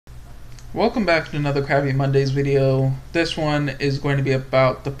Welcome back to another Crabby Mondays video. This one is going to be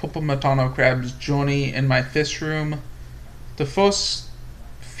about the Purple Matano Crabs Journey in my fish room. The first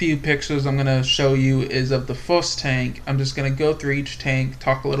few pictures I'm going to show you is of the first tank. I'm just going to go through each tank,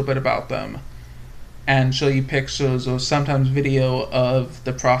 talk a little bit about them, and show you pictures or sometimes video of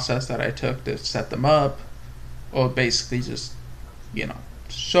the process that I took to set them up, or basically just,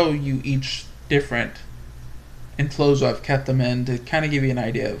 show you each different enclosure I've kept them in to kind of give you an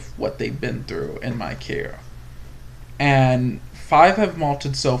idea of what they've been through in my care. And 5 have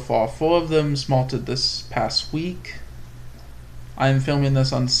molted so far. 4 of them molted this past week. I'm filming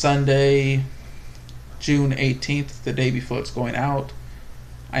this on Sunday, June 18th, the day before it's going out.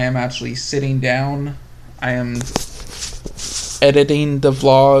 I am actually sitting down. I am editing the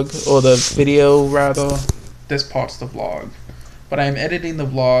vlog, or the video rather. This part's the vlog. But I am editing the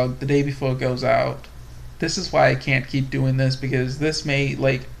vlog the day before it goes out. This is why I can't keep doing this, because this may,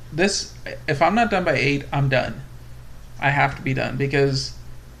 if I'm not done by 8, I'm done. I have to be done, because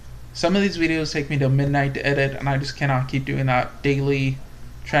some of these videos take me till midnight to edit, and I just cannot keep doing that daily,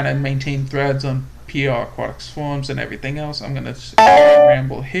 trying to maintain threads on PR Aquatics forums and everything else. I'm going to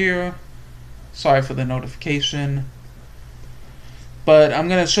ramble here. Sorry for the notification. But I'm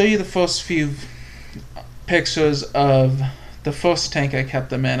going to show you the first few pictures of the first tank I kept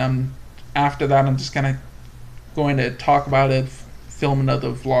them in. After that, I'm just going to talk about it, film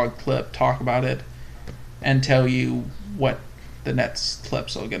another vlog clip, talk about it, and tell you what the next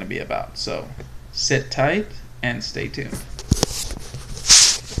clips are going to be about. So sit tight and stay tuned.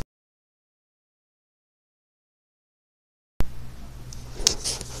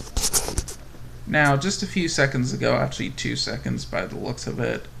 Now, just a few seconds ago, actually 2 seconds by the looks of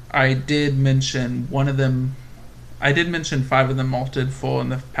it, I did mention 5 of them molted 4 in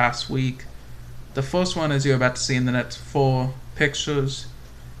the past week. The first one, as you're about to see in the next 4 pictures,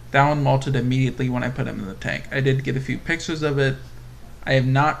 that one molted immediately when I put him in the tank. I did get a few pictures of it. I have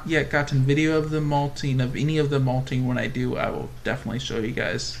not yet gotten video of the molting, of any of the molting. When I do, I will definitely show you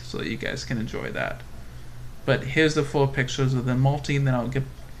guys so that you guys can enjoy that. But here's the 4 pictures of the molting, then I'll get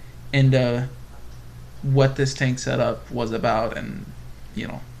into what this tank setup was about and,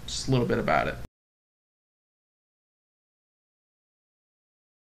 just a little bit about it.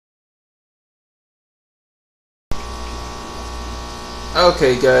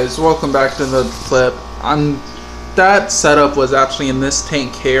 Okay guys, welcome back to the clip. That setup was actually in this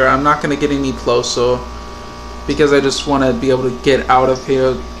tank here. I'm not going to get any closer because I just want to be able to get out of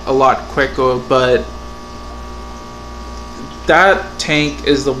here a lot quicker, but that tank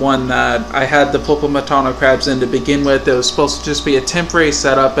is the one that I had the Purple Matano Crabs in to begin with. It was supposed to just be a temporary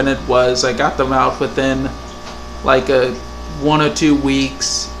setup, and it was. I got them out within like 1 or 2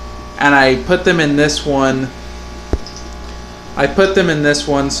 weeks, and I put them in this one.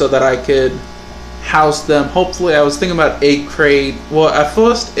 So that I could house them. Hopefully, I was thinking about egg crate. Well, at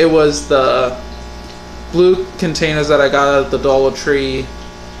first it was the blue containers that I got out of the Dollar Tree,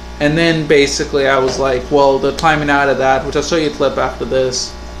 and then basically I was like, well, they're climbing out of that, which I'll show you a clip after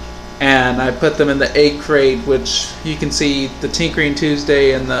this, and I put them in the egg crate, which you can see the Tinkering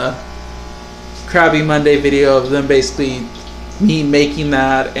Tuesday and the Crabby Monday video of them, basically me making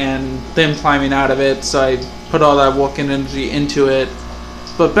that and them climbing out of it. So I put all that work and energy into it.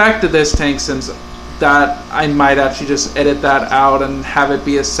 But back to this tank, since that I might actually just edit that out and have it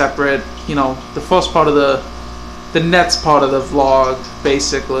be a separate, the first part of the next part of the vlog,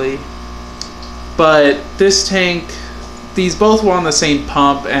 basically. But this tank, these both were on the same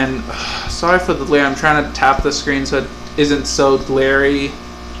pump, and sorry for the glare, I'm trying to tap the screen so it isn't so glary.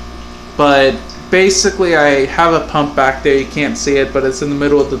 But basically I have a pump back there, you can't see it, but it's in the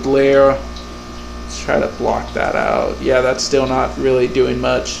middle of the glare. Let's try to block that out. Yeah, that's still not really doing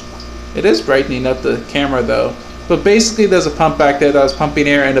much. It is brightening up the camera though. But basically there's a pump back there that was pumping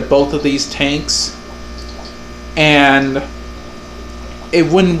air into both of these tanks, and it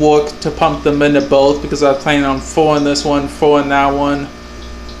wouldn't work to pump them into both because I was planning on 4 in this one, 4 in that one,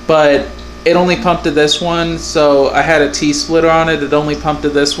 but it only pumped to this one, so I had a T-splitter on it. It only pumped to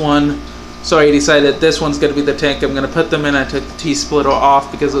this one, so I decided this one's going to be the tank I'm going to put them in. I took the T-splitter off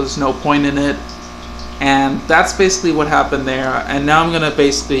because there was no point in it. And that's basically what happened there. And now I'm going to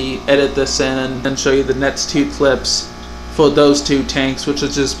basically edit this in and show you the next 2 clips for those 2 tanks, which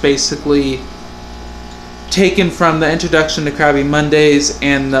is just basically taken from the introduction to Crabby Mondays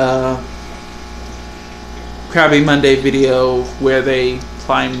and the Crabby Monday video where they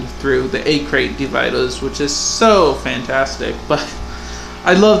climbed through the egg crate dividers, which is so fantastic. But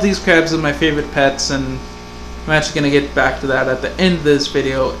I love these crabs, they're my favorite pets, and I'm actually going to get back to that at the end of this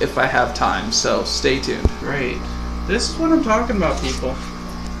video if I have time, so stay tuned. Great. This is what I'm talking about, people.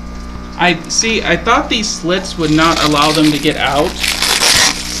 I thought these slits would not allow them to get out.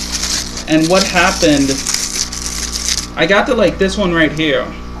 And what happened, I got to like this one right here.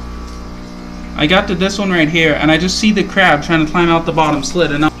 I got to this one right here, and I just see the crab trying to climb out the bottom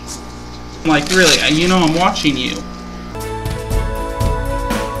slit, and I'm like, really, you know, I'm watching you.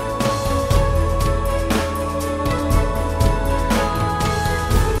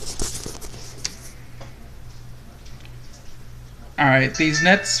 Alright, these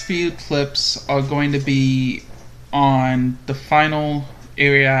next few clips are going to be on the final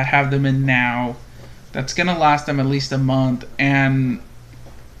area I have them in now. That's going to last them at least a month, and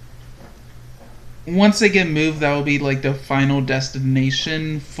once they get moved, that will be like the final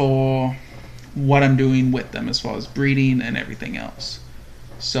destination for what I'm doing with them as far as breeding and everything else.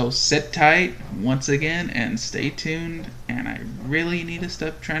 So sit tight once again and stay tuned, and I really need to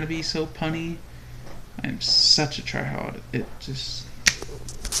stop trying to be so punny. I'm such a tryhard. It just...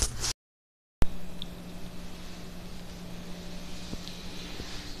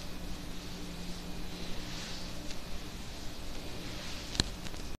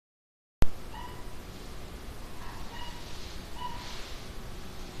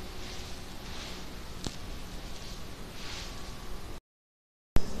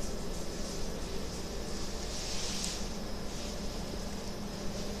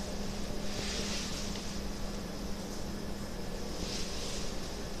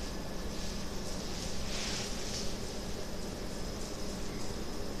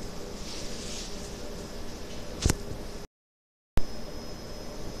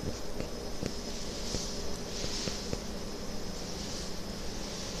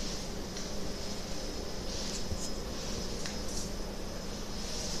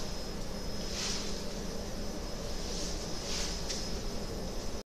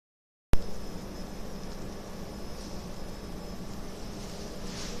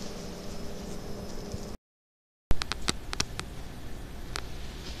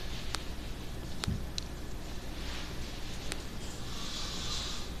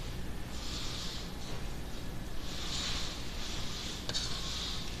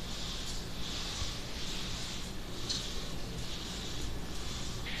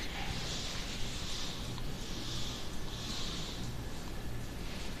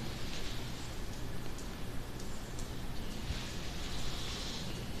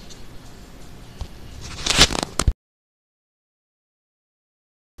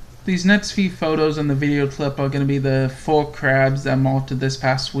 These next few photos in the video clip are going to be the 4 crabs that molted this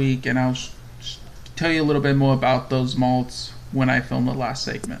past week, and I'll tell you a little bit more about those molts when I film the last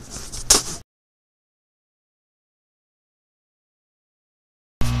segment.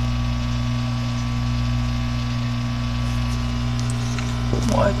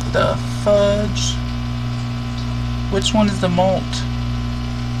 What the fudge? Which one is the molt?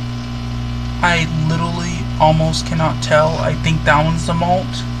 I literally almost cannot tell. I think that one's the molt.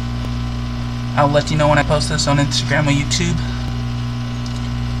 I'll let you know when I post this on Instagram or YouTube.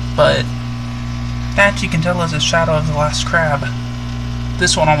 But that you can tell is a shadow of the last crab.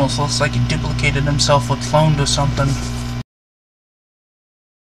 This one almost looks like he duplicated himself with cloned or something.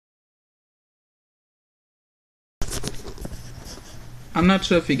 I'm not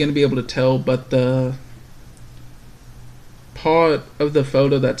sure if you're going to be able to tell, but the part of the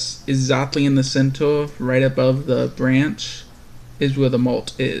photo that's exactly in the center, right above the branch, is where the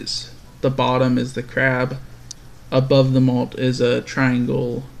molt is. The bottom is the crab. Above the molt is a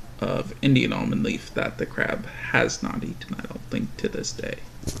triangle of Indian almond leaf that the crab has not eaten, I don't think, to this day.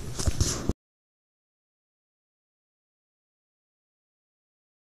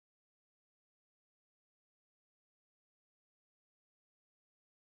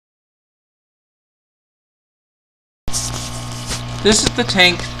 This is the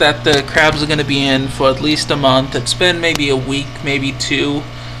tank that the crabs are going to be in for at least a month. It's been maybe a week, maybe 2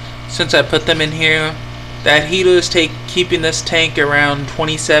 since I put them in here. That heater is keeping this tank around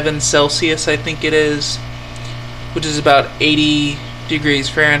 27 Celsius, I think it is, which is about 80 degrees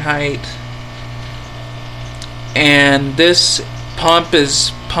Fahrenheit. And this pump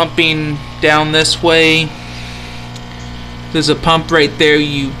is pumping down this way. There's a pump right there.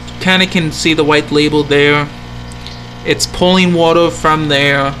 You kind of can see the white label there. It's pulling water from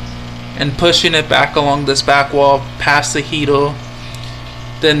there and pushing it back along this back wall past the heater.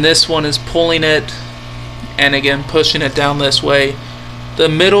 Then this one is pulling it and again pushing it down this way. The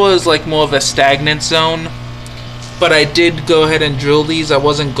middle is like more of a stagnant zone, but I did go ahead and drill these. I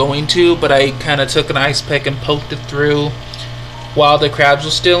wasn't going to, but I kind of took an ice pick and poked it through while the crabs were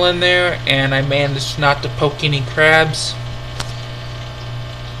still in there, and I managed not to poke any crabs.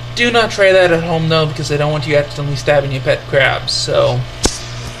 Do not try that at home though, because I don't want you accidentally stabbing your pet crabs. So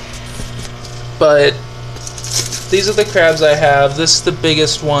But these are the crabs I have. This is the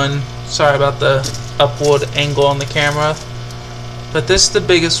biggest one. Sorry about the upward angle on the camera. But this is the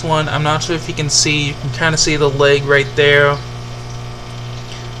biggest one. I'm not sure if you can see. You can kind of see the leg right there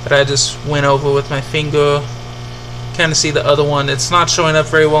that I just went over with my finger. Kind of see the other one. It's not showing up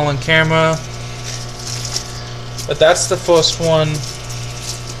very well on camera. But that's the first one.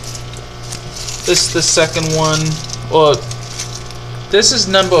 This is the second one. Or this is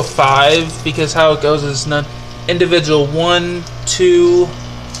number 5, because how it goes is not individual 1, 2,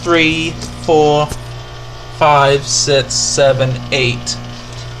 3, 4, 5, 6, 7, 8.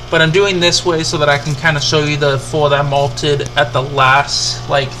 But I'm doing this way so that I can kind of show you the 4 that molted at the last,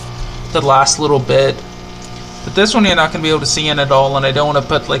 like the last little bit. But this one you're not going to be able to see in at all, and I don't want to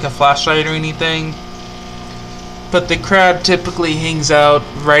put like a flashlight or anything. But the crab typically hangs out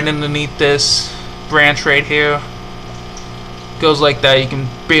right underneath this branch right here. Goes like that. You can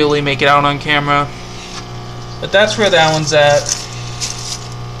barely make it out on camera. But that's where that one's at.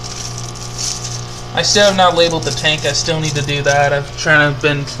 I still have not labeled the tank. I still need to do that. I've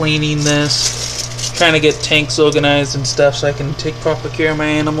been cleaning this, trying to get tanks organized and stuff so I can take proper care of my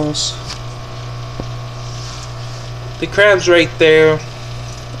animals. The crab's right there.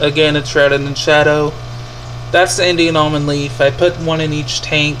 Again, it's shrouded in shadow. That's the Indian almond leaf. I put one in each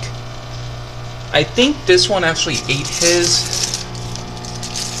tank. I think this one actually ate his.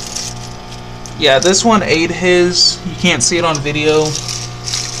 Yeah, this one ate his. You can't see it on video.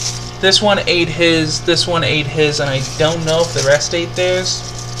 This one ate his, this one ate his, and I don't know if the rest ate theirs.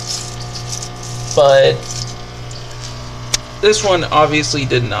 But this one obviously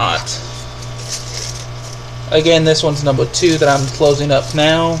did not. Again, this one's number 2 that I'm closing up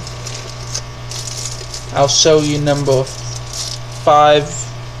now. I'll show you number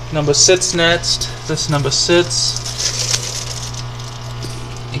 5. Number 6 next. This is number 6.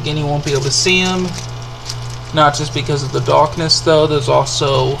 Again, you won't be able to see him. Not just because of the darkness, though. There's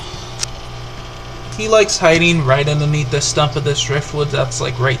also... he likes hiding right underneath the stump of this driftwood that's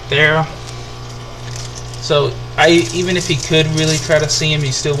like right there. So even if he could really try to see him,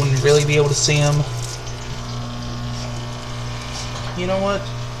 you still wouldn't really be able to see him. You know what?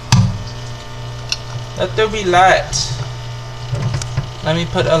 Let there be light. Let me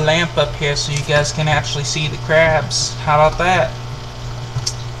put a lamp up here so you guys can actually see the crabs. How about that?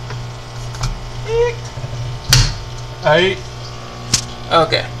 Alright.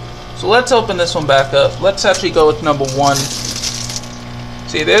 Okay. So let's open this one back up. Let's actually go with number 1.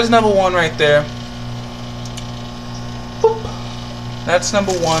 See, there's number 1 right there. Boop. That's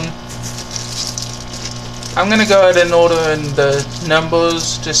number 1. I'm going to go ahead and order in the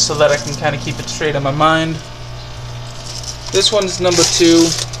numbers just so that I can kind of keep it straight in my mind. This one's number 2.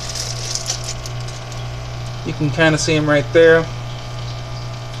 You can kind of see him right there.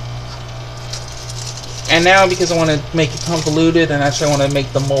 And now, because I want to make it convoluted and actually I want to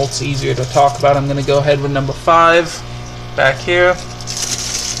make the molts easier to talk about, I'm going to go ahead with number 5 back here.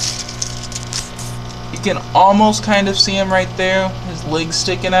 You can almost kind of see him right there, his legs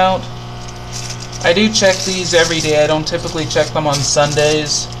sticking out. I do check these every day. I don't typically check them on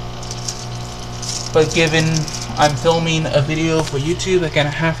Sundays, but given I'm filming a video for YouTube, I kind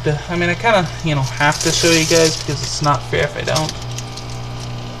of have to, I kind of, have to show you guys because it's not fair if I don't.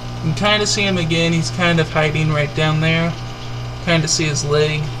 You can kind of see him again. He's kind of hiding right down there. Kind of see his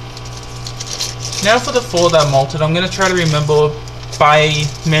leg. Now for the 4 that molted, I'm going to try to remember by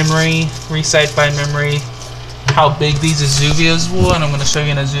memory, recite by memory, how big these azuvias were. And I'm going to show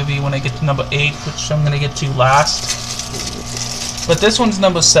you an azuvia when I get to number 8, which I'm going to get to last. But this one's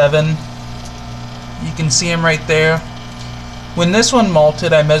number 7. You can see him right there. When this one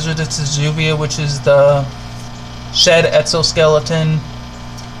molted, I measured its azuvia, which is the shed exoskeleton.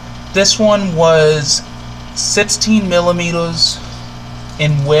 This one was 16 millimeters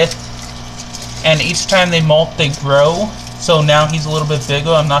in width, and each time they molt, they grow. So now he's a little bit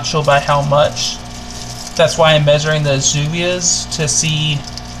bigger. I'm not sure by how much. That's why I'm measuring the azuvias to see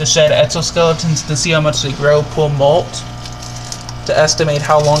the shed exoskeletons to see how much they grow per molt, to estimate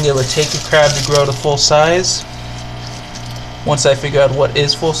how long it would take a crab to grow to full size. Once I figure out what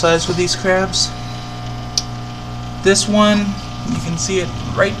is full size with these crabs. This one, you can see it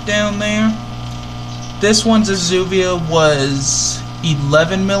right down there. This one's azuvia was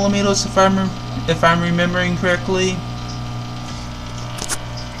 11 millimeters if I'm remembering correctly.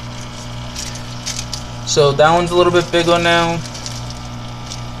 So that one's a little bit bigger now.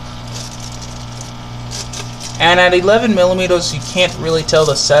 And at 11 millimeters, you can't really tell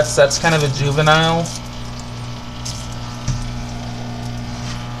the sets. That's kind of a juvenile.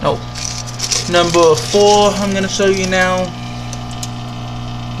 Nope. Number 4, I'm going to show you now.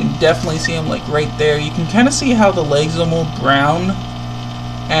 can definitely see them like right there. You can kind of see how the legs are more brown.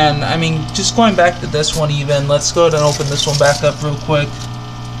 And I mean, just going back to this one even, let's go ahead and open this one back up real quick.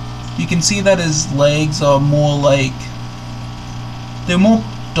 You can see that his legs are more like, they're more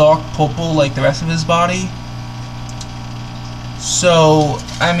dark purple like the rest of his body. So,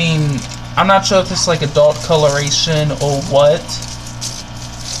 I mean, I'm not sure if this is like adult coloration or what,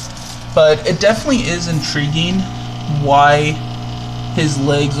 but it definitely is intriguing why his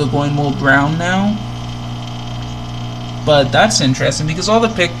legs are going more brown now. But that's interesting because all the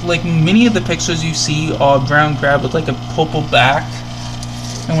like many of the pictures you see are brown crab with like a purple back,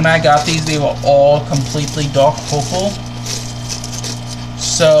 and when I got these they were all completely dark purple.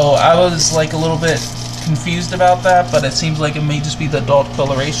 So I was like a little bit confused about that, but it seems like it may just be the adult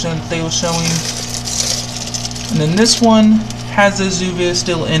coloration that they were showing. And then this one has the Zuvia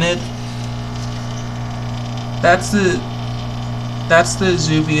still in it. That's the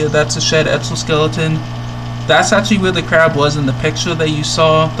Zuvia, that's a shed exoskeleton. That's actually where the crab was in the picture that you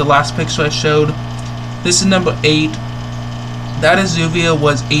saw, the last picture I showed. This is number 8. That Zuvia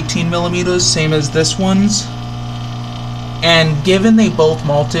was 18 millimeters, same as this one's. And given they both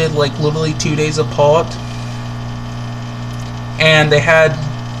molted like literally 2 days apart, and they had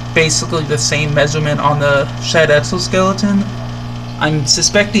basically the same measurement on the shed exoskeleton, I'm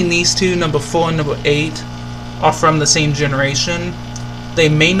suspecting these two, number 4 and number 8, are from the same generation. They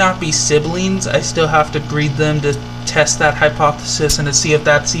may not be siblings. I still have to breed them to test that hypothesis and to see if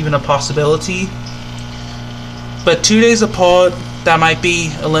that's even a possibility. But 2 days apart, that might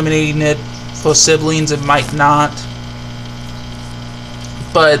be eliminating it for siblings. It might not.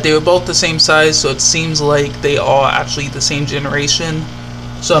 But they were both the same size, so it seems like they are actually the same generation.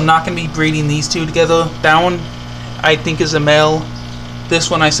 So I'm not going to be breeding these two together. That one I think is a male.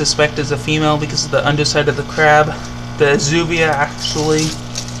 This one I suspect is a female because of the underside of the crab. The Zuvia, actually,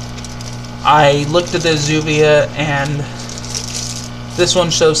 I looked at the Zuvia and this one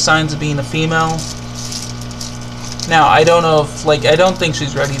shows signs of being a female. Now I don't know if, like, I don't think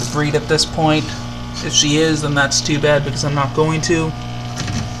she's ready to breed at this point. If she is, then that's too bad because I'm not going to.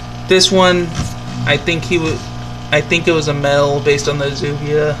 This one, I think it was a male based on the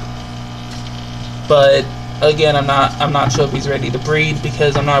Zuvia, but again, I'm not sure if he's ready to breed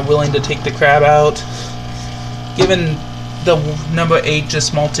because I'm not willing to take the crab out. Given the number 8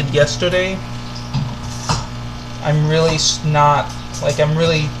 just molted yesterday, I'm really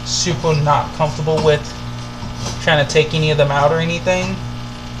super not comfortable with trying to take any of them out or anything.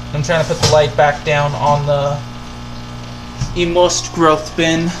 I'm trying to put the light back down on the immersed growth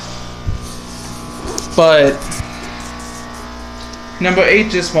bin. But number 8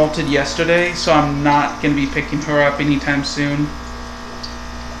 just molted yesterday, so I'm not going to be picking her up anytime soon.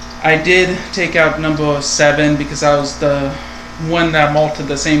 I did take out number 7 because that was the one that molted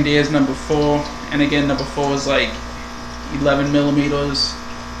the same day as number 4. And again, number 4 was like 11 millimeters.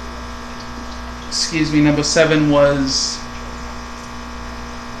 Excuse me, number 7 was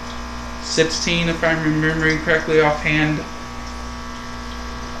 16 if I'm remembering correctly offhand.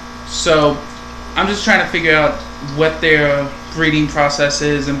 So I'm just trying to figure out what their breeding process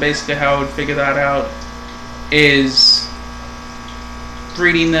is, and basically how I would figure that out is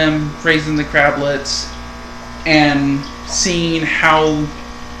breeding them, raising the crablets, and seeing how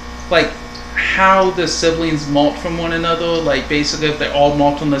the siblings molt from one another. Like basically if they all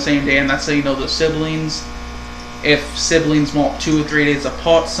molt on the same day, and that's how you know they're siblings. If siblings molt 2 or 3 days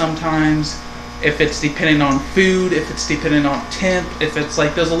apart sometimes. If it's dependent on food, if it's dependent on temp, if it's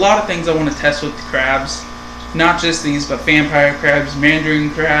like, there's a lot of things I want to test with the crabs. Not just these, but vampire crabs, mandarin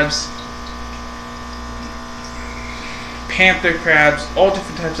crabs, panther crabs, all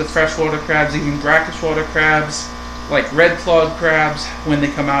different types of freshwater crabs, even brackish water crabs, like red-clawed crabs when they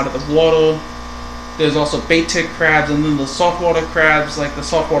come out of the water. There's also bait-tick crabs, and then the saltwater crabs, like the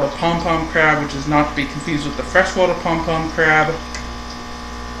saltwater pom-pom crab, which is not to be confused with the freshwater pom-pom crab.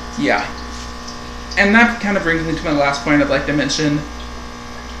 Yeah. And that kind of brings me to my last point I'd like to mention.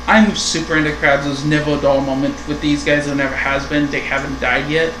 I'm super into crabs. There's never a dull moment with these guys. There never has been. They haven't died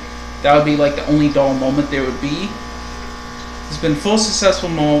yet. That would be like the only dull moment there would be. There's been full successful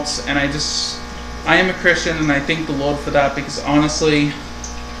molts, and I am a Christian, and I thank the Lord for that, because honestly,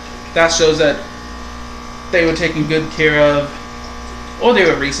 that shows that they were taken good care of, or they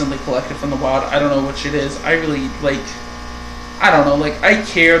were recently collected from the wild. I don't know which it is. I really, I don't know, I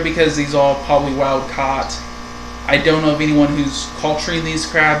care because these are probably wild caught. I don't know of anyone who's culturing these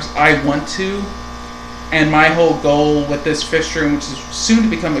crabs. I want to, and my whole goal with this fish room, which is soon to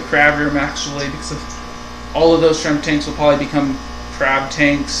become a crab room actually, because all of those shrimp tanks will probably become crab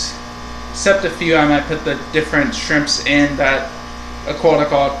tanks, except a few I might put the different shrimps in that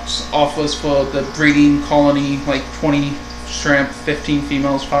Aquatic Arts offers for the breeding colony, like 20 shrimp, 15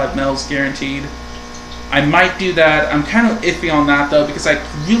 females, 5 males guaranteed. I might do that. I'm kind of iffy on that though, because I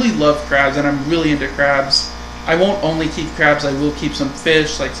really love crabs and I'm really into crabs. I won't only keep crabs, I will keep some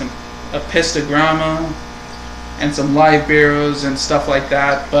fish, like a pistogramma and some live barrows and stuff like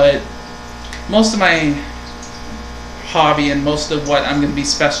that, but most of my hobby and most of what I'm going to be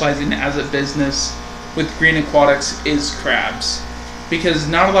specializing as a business with Green Aquatics is crabs, because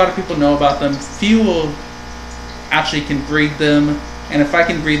not a lot of people know about them. Few will actually can breed them, and if I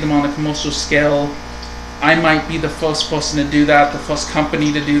can breed them on a commercial scale, I might be the first person to do that, the first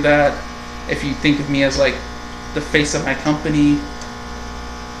company to do that, if you think of me as like the face of my company.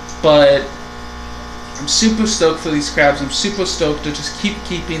 But I'm super stoked for these crabs. I'm super stoked to just keep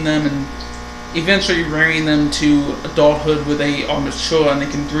keeping them and eventually rearing them to adulthood where they are mature and they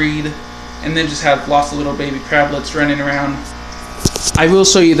can breed, and then just have lots of little baby crablets running around. I will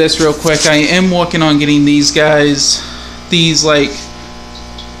show you this real quick. I am working on getting these guys,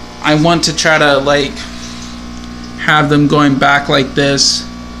 I want to try to like have them going back like this.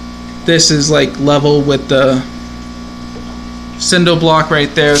 This is like level with the cinder block right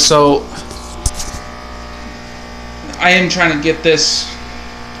there, so I am trying to get this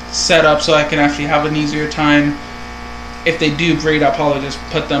set up so I can actually have an easier time. If they do breed, I'll probably just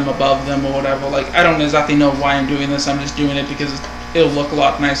put them above them or whatever. Like, I don't exactly know why I'm doing this. I'm just doing it because it'll look a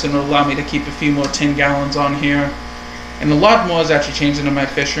lot nicer and it'll allow me to keep a few more 10 gallons on here. And a lot more is actually changing in my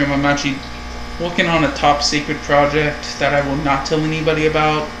fish room. I'm actually working on a top secret project that I will not tell anybody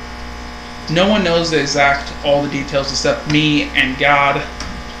about. No one knows the exact, all the details except me and God.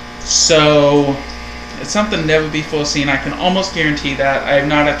 So it's something never before seen. I can almost guarantee that. I have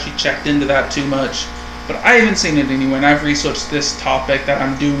not actually checked into that too much, but I haven't seen it anywhere, and I've researched this topic that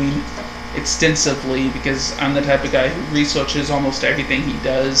I'm doing extensively because I'm the type of guy who researches almost everything he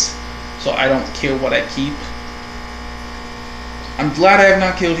does, so I don't care what I keep. I'm glad I have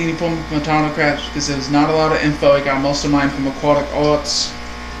not killed any Purple Matano crabs because there's not a lot of info. I got most of mine from Aquatic Arts,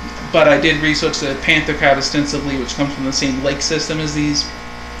 but I did research the panther crab extensively, which comes from the same lake system as these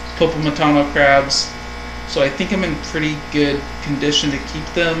Purple Matano crabs. So I think I'm in pretty good condition to keep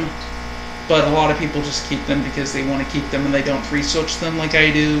them, but a lot of people just keep them because they want to keep them and they don't research them like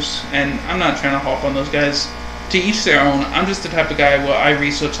I do, and I'm not trying to hop on those guys. To each their own. I'm just the type of guy where I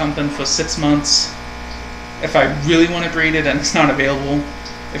research something for 6 months. If I really want to breed it and it's not available,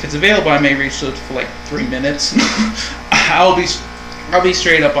 if it's available I may research for like 3 minutes. I'll be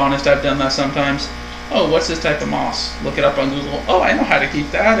straight up honest, I've done that sometimes. Oh, what's this type of moss? Look it up on Google. Oh, I know how to keep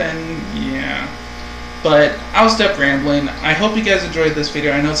that, and yeah. But I'll stop rambling. I hope you guys enjoyed this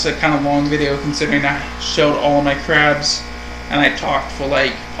video. I know it's a kind of long video considering I showed all of my crabs and I talked for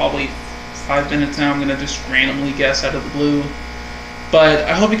like probably 5 minutes now. I'm going to just randomly guess out of the blue. But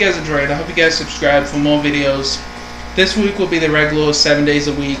I hope you guys enjoyed. I hope you guys subscribe for more videos. This week will be the regular 7 days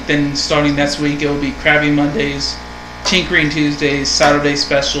a week. Then starting next week it will be Crabby Mondays, Tinkering Tuesdays, Saturday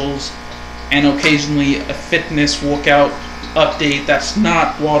specials, and occasionally a fitness workout update that's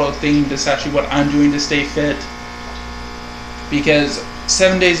not water themed. It's actually what I'm doing to stay fit, because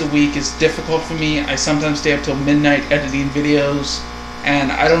 7 days a week is difficult for me. I sometimes stay up till midnight editing videos,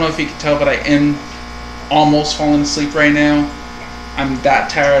 and I don't know if you can tell, but I am almost falling asleep right now. I'm that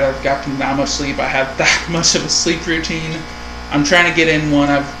tired. I've gotten that much sleep. I have that much of a sleep routine. I'm trying to get in one.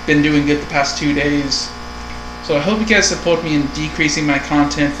 I've been doing good the past 2 days, so I hope you guys support me in decreasing my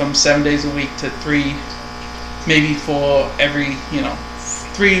content from 7 days a week to 3, maybe for every,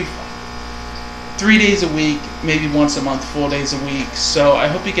 3 days a week, maybe once a month, 4 days a week. So I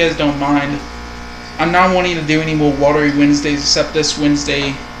hope you guys don't mind. I'm not wanting to do any more watery Wednesdays except this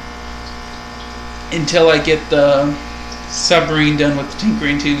Wednesday until I get the submarine done with the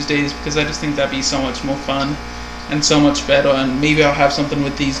Tinkering Tuesdays, because I just think that'd be so much more fun and so much better. And maybe I'll have something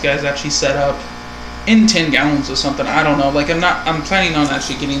with these guys actually set up in 10 gallons or something. I don't know. Like, I'm planning on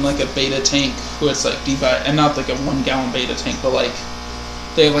actually getting like a beta tank where it's like and not like a 1 gallon beta tank, but like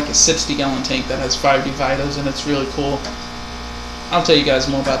they have like a 60 gallon tank that has 5 dividers, and it's really cool. I'll tell you guys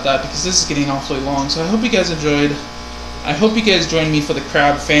more about that because this is getting awfully long. So I hope you guys enjoyed. I hope you guys join me for the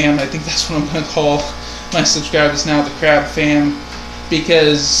Crab Fam. I think that's what I'm going to call my subscribers now, the Crab Fam,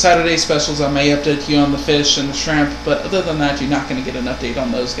 because Saturday specials I may update you on the fish and the shrimp, but other than that you're not going to get an update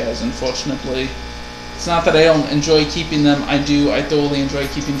on those guys, unfortunately. It's not that I don't enjoy keeping them. I do. I thoroughly enjoy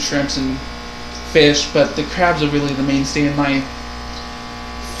keeping shrimps and fish, but the crabs are really the mainstay in my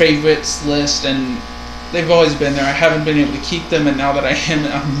favorites list, and they've always been there. I haven't been able to keep them, and now that I am,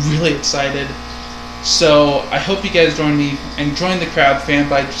 I'm really excited. So I hope you guys join me and join the Crab Fam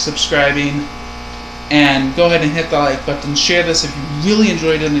by subscribing. And go ahead and hit the like button. Share this if you really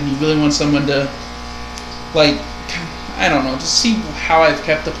enjoyed it and you really want someone to, like, I don't know, just see how I've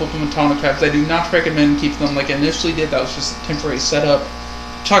kept the Purple Matano crabs. I do not recommend keep them like I initially did. That was just a temporary setup.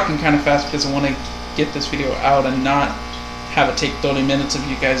 I'm talking kind of fast because I want to get this video out and not have it take 30 minutes of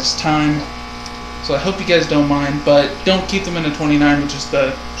you guys' time. So I hope you guys don't mind, but don't keep them in a 29, which is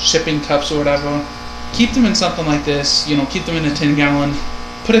the shipping cups or whatever. Keep them in something like this, you know, keep them in a 10-gallon.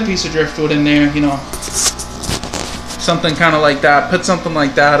 Put a piece of driftwood in there, you know, something kind of like that. Put something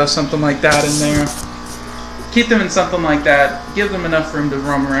like that or something like that in there. Keep them in something like that. Give them enough room to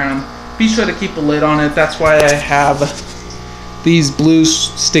roam around. Be sure to keep a lid on it. That's why I have these blue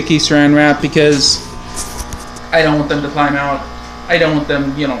sticky saran wrap, because I don't want them to climb out. I don't want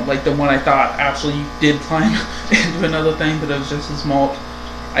them, you know, like the one I thought actually did climb into another thing, but it was just a smolt.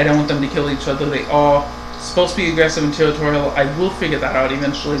 I don't want them to kill each other. They are supposed to be aggressive and territorial. I will figure that out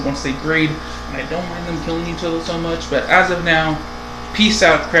eventually once they breed, and I don't mind them killing each other so much. But as of now, peace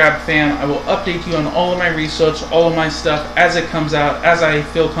out, crab fam. I will update you on all of my research, all of my stuff as it comes out, as I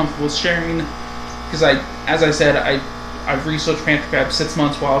feel comfortable sharing. Because as I said, I've researched panther crabs 6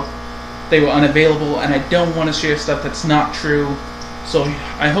 months while they were unavailable, and I don't want to share stuff that's not true. So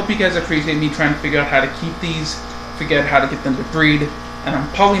I hope you guys appreciate me trying to figure out how to keep these, figure out how to get them to breed, and I'm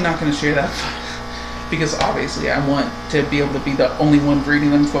probably not going to share that because obviously I want to be able to be the only one breeding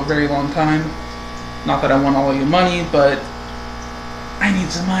them for a very long time. Not that I want all of your money, but I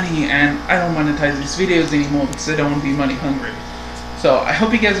need some money, and I don't monetize these videos anymore because I don't want to be money hungry. So I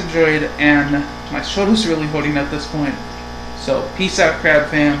hope you guys enjoyed, and my shoulder's really hurting at this point. So peace out,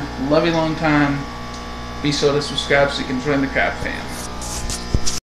 crab fam. Love you long time. Be sure to subscribe so you can join the crab fam.